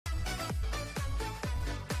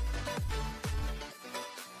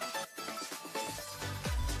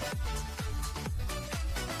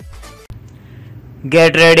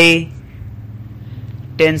Get ready.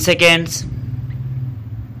 10 seconds.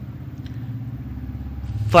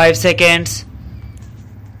 5 seconds.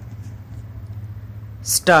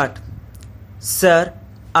 Start. Sir,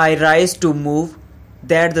 I rise to move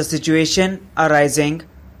that the situation arising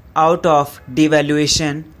out of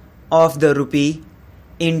devaluation of the rupee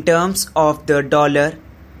in terms of the dollar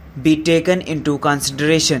be taken into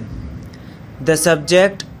consideration. The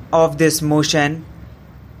subject of this motion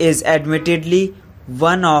is admittedly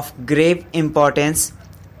one of grave importance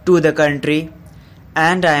to the country,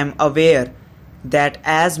 and I am aware that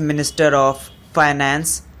as Minister of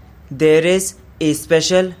Finance there is a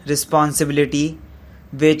special responsibility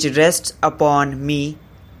which rests upon me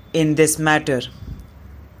in this matter.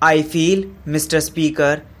 I feel, Mr.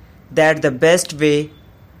 Speaker, that the best way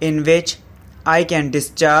in which I can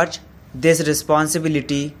discharge this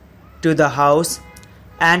responsibility to the House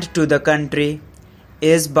and to the country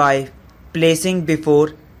is by placing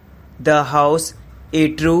before the House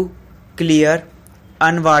a true, clear,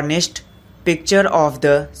 unvarnished picture of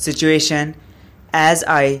the situation as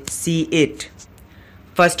I see it.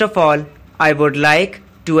 First of all, I would like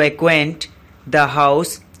to acquaint the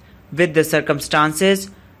House with the circumstances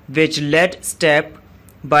which led step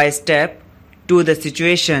by step to the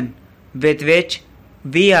situation with which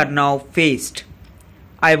we are now faced.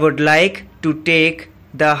 I would like to take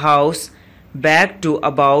the House back to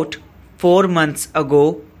about 4 months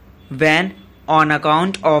ago when, on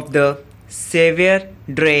account of the severe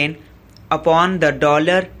drain upon the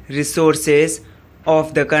dollar resources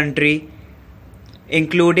of the country,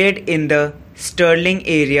 included in the sterling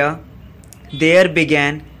area, there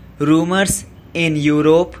began rumors in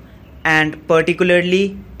Europe and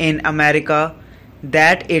particularly in America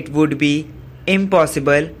that it would be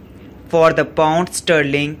impossible for the pound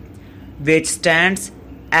sterling, which stands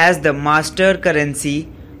as the master currency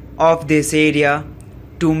of this area,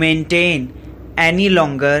 to maintain any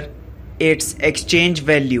longer its exchange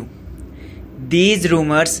value. These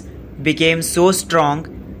rumors became so strong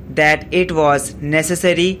that it was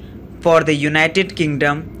necessary for the United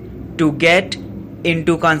Kingdom to get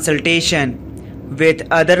into consultation with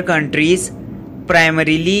other countries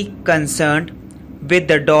primarily concerned with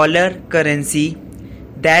the dollar currency,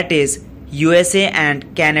 that is USA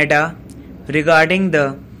and Canada, regarding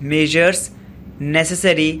the measures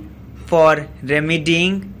necessary for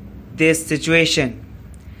remedying this situation.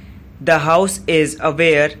 The House is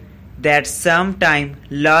aware that sometime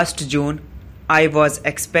last June I was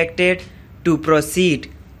expected to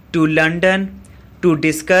proceed to London to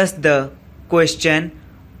discuss the question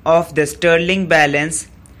of the sterling balance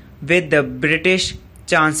with the British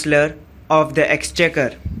Chancellor of the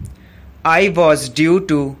Exchequer. I was due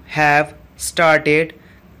to have started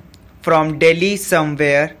from Delhi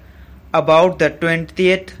somewhere about the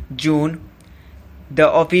 20th June,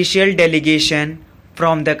 the official delegation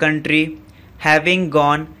from the country having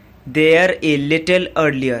gone there a little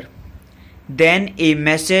earlier. Then a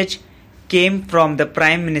message came from the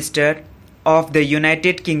Prime Minister of the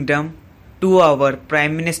United Kingdom to our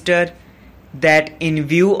Prime Minister that in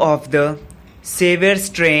view of the severe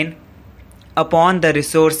strain upon the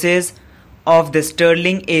resources of the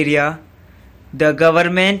sterling area, the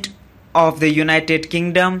government of the United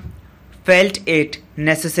Kingdom felt it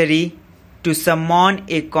necessary to summon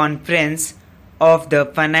a conference of the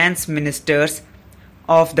finance ministers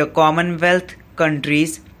of the Commonwealth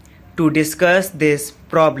countries to discuss this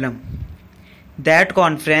problem. That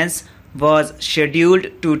conference was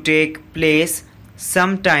scheduled to take place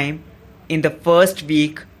sometime in the first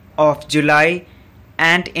week of July,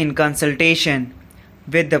 and in consultation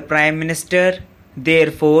with the Prime Minister,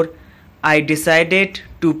 therefore, I decided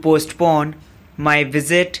to postpone my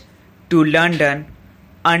visit to London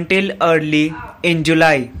until early in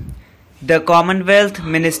July. The Commonwealth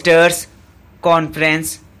Ministers'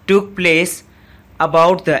 Conference took place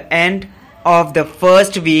about the end of the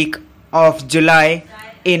first week of July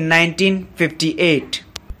in 1958.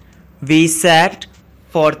 We sat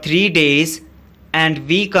for 3 days and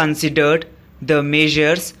we considered the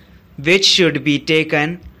measures which should be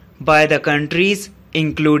taken by the countries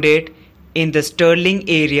included in the sterling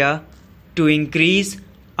area to increase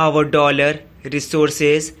our dollar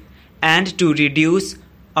resources and to reduce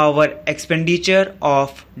our expenditure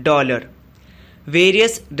of dollar.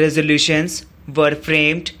 Various resolutions were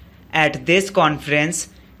framed at this conference,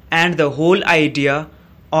 and the whole idea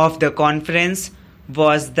of the conference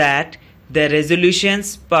was that the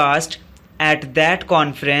resolutions passed at that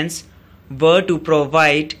conference were to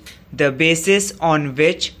provide the basis on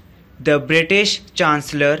which the British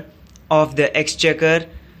Chancellor of the Exchequer,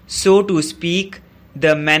 so to speak,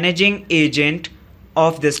 the managing agent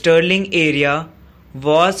of the sterling area,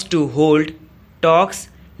 was to hold talks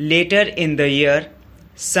later in the year,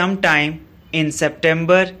 sometime in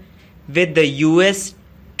September, with the US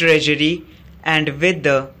Treasury and with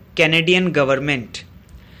the Canadian government.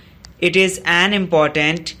 It is an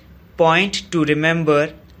important point to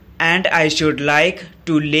remember, and I should like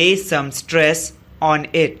to lay some stress on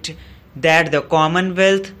it, that the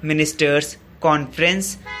Commonwealth Ministers'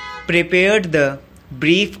 Conference prepared the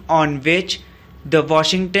brief on which the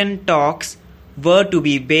Washington talks were to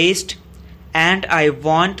be based, and I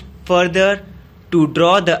want further to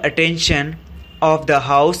draw the attention of the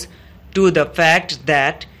House to the fact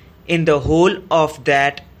that in the whole of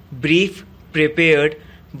that brief prepared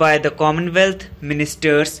by the Commonwealth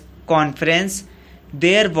Ministers' Conference,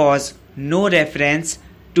 there was no reference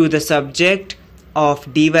to the subject of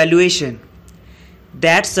devaluation.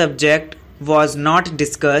 That subject was not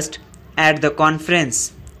discussed at the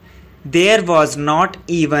conference. There was not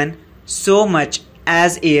even so much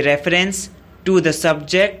as a reference to the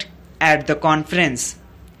subject at the conference.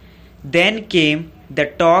 Then came the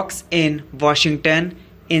talks in Washington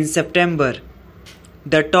in September.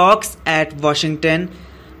 The talks at Washington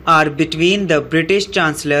are between the British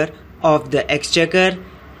Chancellor of the Exchequer,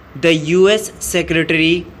 the US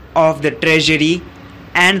Secretary of the Treasury,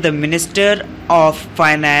 and the Minister of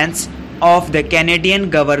Finance of the Canadian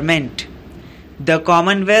government. The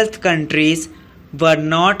Commonwealth countries were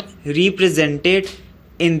not represented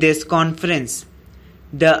in this conference.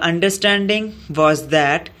 The understanding was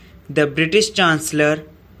that the British Chancellor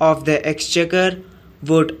of the Exchequer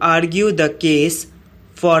would argue the case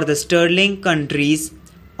for the sterling countries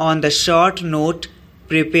on the short note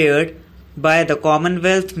prepared by the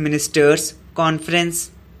Commonwealth Ministers'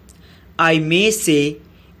 Conference. I may say,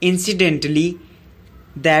 incidentally,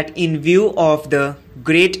 that in view of the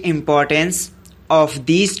great importance of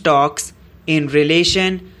these talks in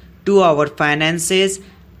relation to our finances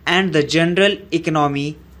and the general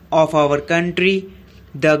economy of our country,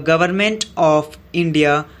 the Government of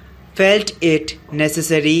India felt it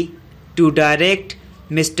necessary to direct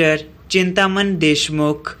Mr. Chintaman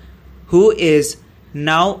Deshmukh, who is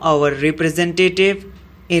now our representative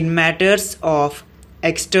in matters of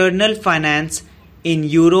external finance in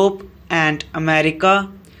Europe and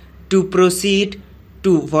America, to proceed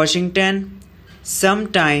to Washington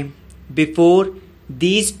sometime before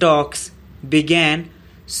these talks began,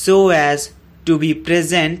 so as to be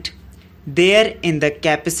present there in the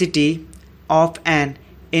capacity of an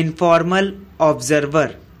informal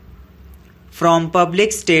observer. From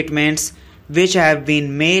public statements which have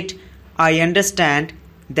been made, I understand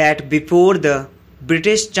that before the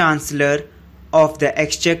British Chancellor of the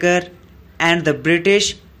Exchequer and the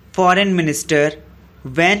British Foreign Minister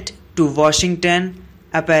went to Washington,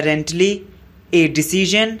 apparently a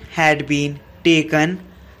decision had been taken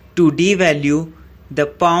to devalue the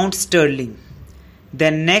pound sterling.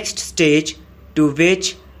 The next stage to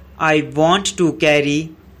which I want to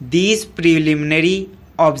carry these preliminary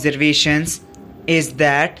observations is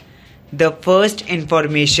that the first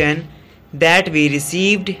information that we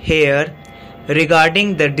received here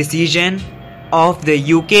regarding the decision of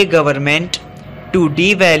the UK government to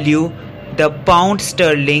devalue the pound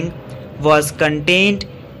sterling was contained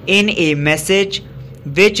in a message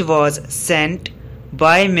which was sent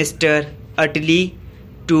by Mr. Attlee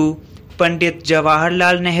to Pandit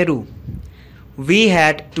Jawaharlal Nehru. We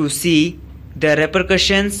had to see the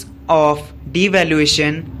repercussions of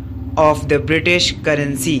devaluation of the British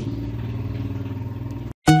currency.